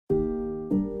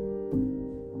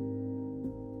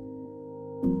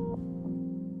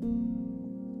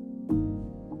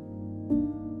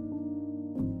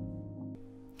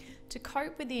To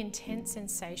cope with the intense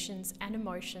sensations and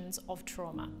emotions of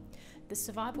trauma, the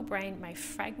survival brain may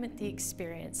fragment the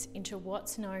experience into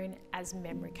what's known as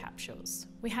memory capsules.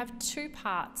 We have two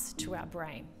parts to our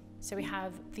brain. So we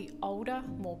have the older,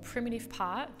 more primitive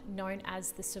part known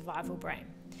as the survival brain,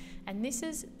 and this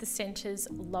is the centers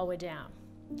lower down.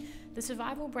 The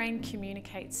survival brain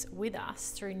communicates with us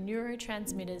through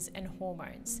neurotransmitters and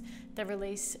hormones that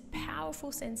release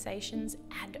powerful sensations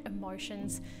and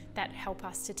emotions that help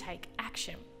us to take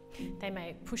action. They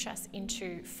may push us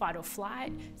into fight or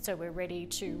flight, so we're ready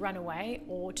to run away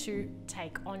or to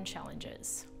take on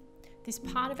challenges. This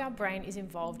part of our brain is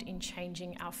involved in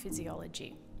changing our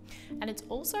physiology. And it's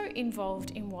also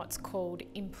involved in what's called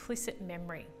implicit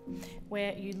memory,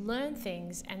 where you learn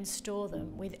things and store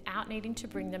them without needing to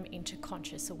bring them into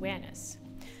conscious awareness.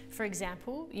 For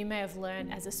example, you may have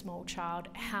learned as a small child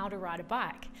how to ride a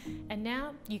bike, and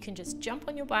now you can just jump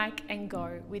on your bike and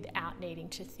go without needing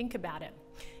to think about it.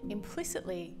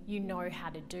 Implicitly, you know how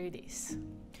to do this.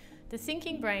 The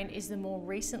thinking brain is the more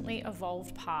recently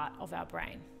evolved part of our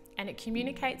brain, and it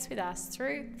communicates with us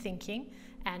through thinking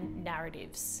and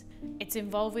narratives. It's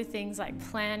involved with things like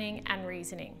planning and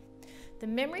reasoning. The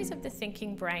memories of the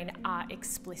thinking brain are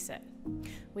explicit.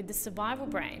 With the survival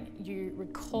brain, you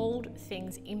recalled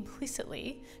things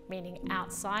implicitly, meaning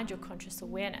outside your conscious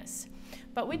awareness.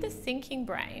 But with the thinking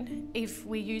brain, if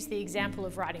we use the example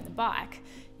of riding the bike,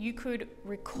 you could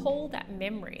recall that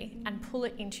memory and pull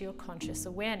it into your conscious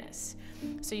awareness.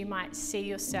 So you might see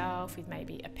yourself with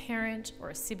maybe a parent or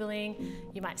a sibling,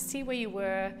 you might see where you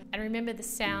were and remember the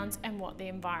sounds and what the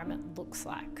environment looks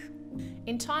like.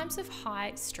 In times of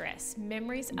high stress,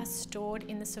 memories are stored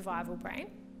in the survival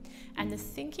brain, and the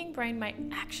thinking brain may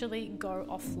actually go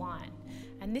offline.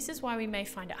 And this is why we may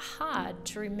find it hard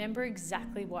to remember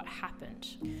exactly what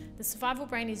happened. The survival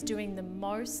brain is doing the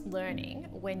most learning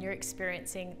when you're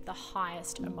experiencing the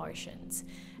highest emotions,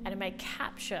 and it may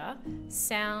capture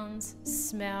sounds,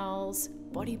 smells,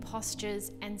 body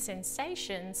postures, and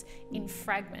sensations in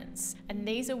fragments. And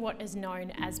these are what is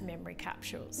known as memory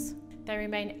capsules. They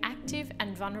remain active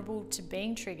and vulnerable to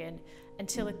being triggered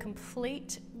until a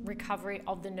complete recovery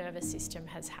of the nervous system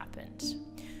has happened.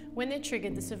 When they're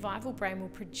triggered, the survival brain will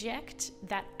project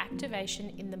that activation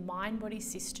in the mind-body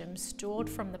system stored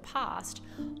from the past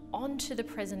onto the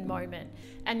present moment,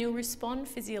 and you'll respond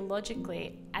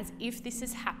physiologically as if this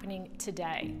is happening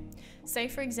today. Say,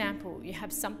 for example, you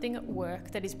have something at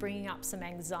work that is bringing up some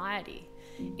anxiety.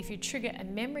 If you trigger a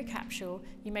memory capsule,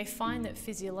 you may find that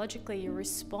physiologically you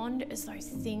respond as though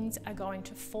things are going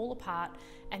to fall apart,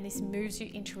 and this moves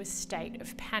you into a state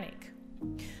of panic.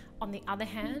 On the other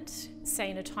hand,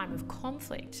 say in a time of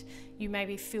conflict, you may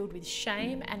be filled with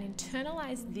shame and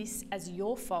internalize this as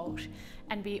your fault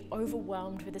and be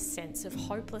overwhelmed with a sense of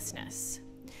hopelessness.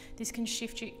 This can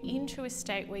shift you into a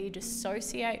state where you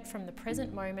dissociate from the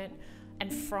present moment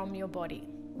and from your body.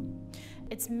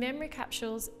 It's memory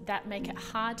capsules that make it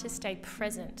hard to stay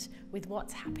present with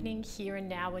what's happening here and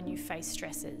now when you face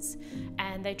stresses,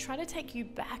 and they try to take you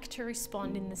back to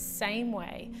respond in the same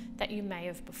way that you may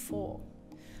have before.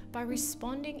 By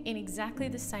responding in exactly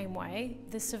the same way,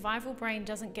 the survival brain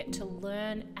doesn't get to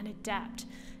learn and adapt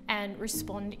and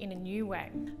respond in a new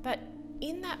way. But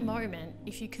in that moment,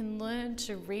 if you can learn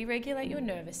to re-regulate your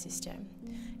nervous system,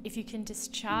 if you can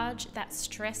discharge that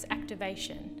stress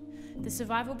activation, the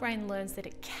survival brain learns that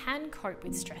it can cope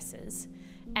with stresses,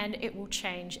 and it will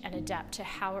change and adapt to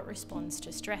how it responds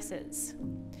to stresses.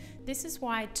 This is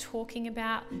why talking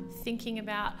about, thinking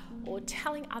about, or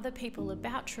telling other people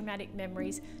about traumatic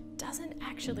memories doesn't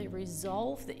actually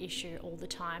resolve the issue all the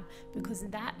time, because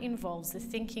that involves the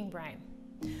thinking brain.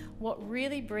 What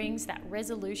really brings that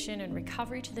resolution and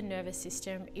recovery to the nervous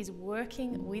system is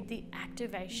working with the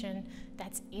activation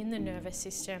that's in the nervous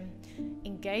system,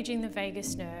 engaging the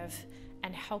vagus nerve,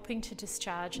 and helping to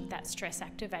discharge that stress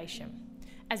activation.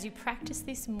 As you practice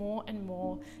this more and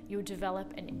more, you'll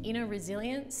develop an inner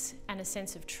resilience and a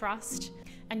sense of trust,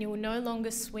 and you will no longer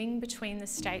swing between the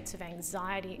states of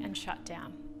anxiety and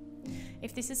shutdown.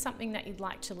 If this is something that you'd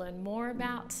like to learn more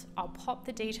about, I'll pop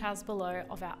the details below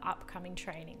of our upcoming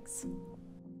trainings.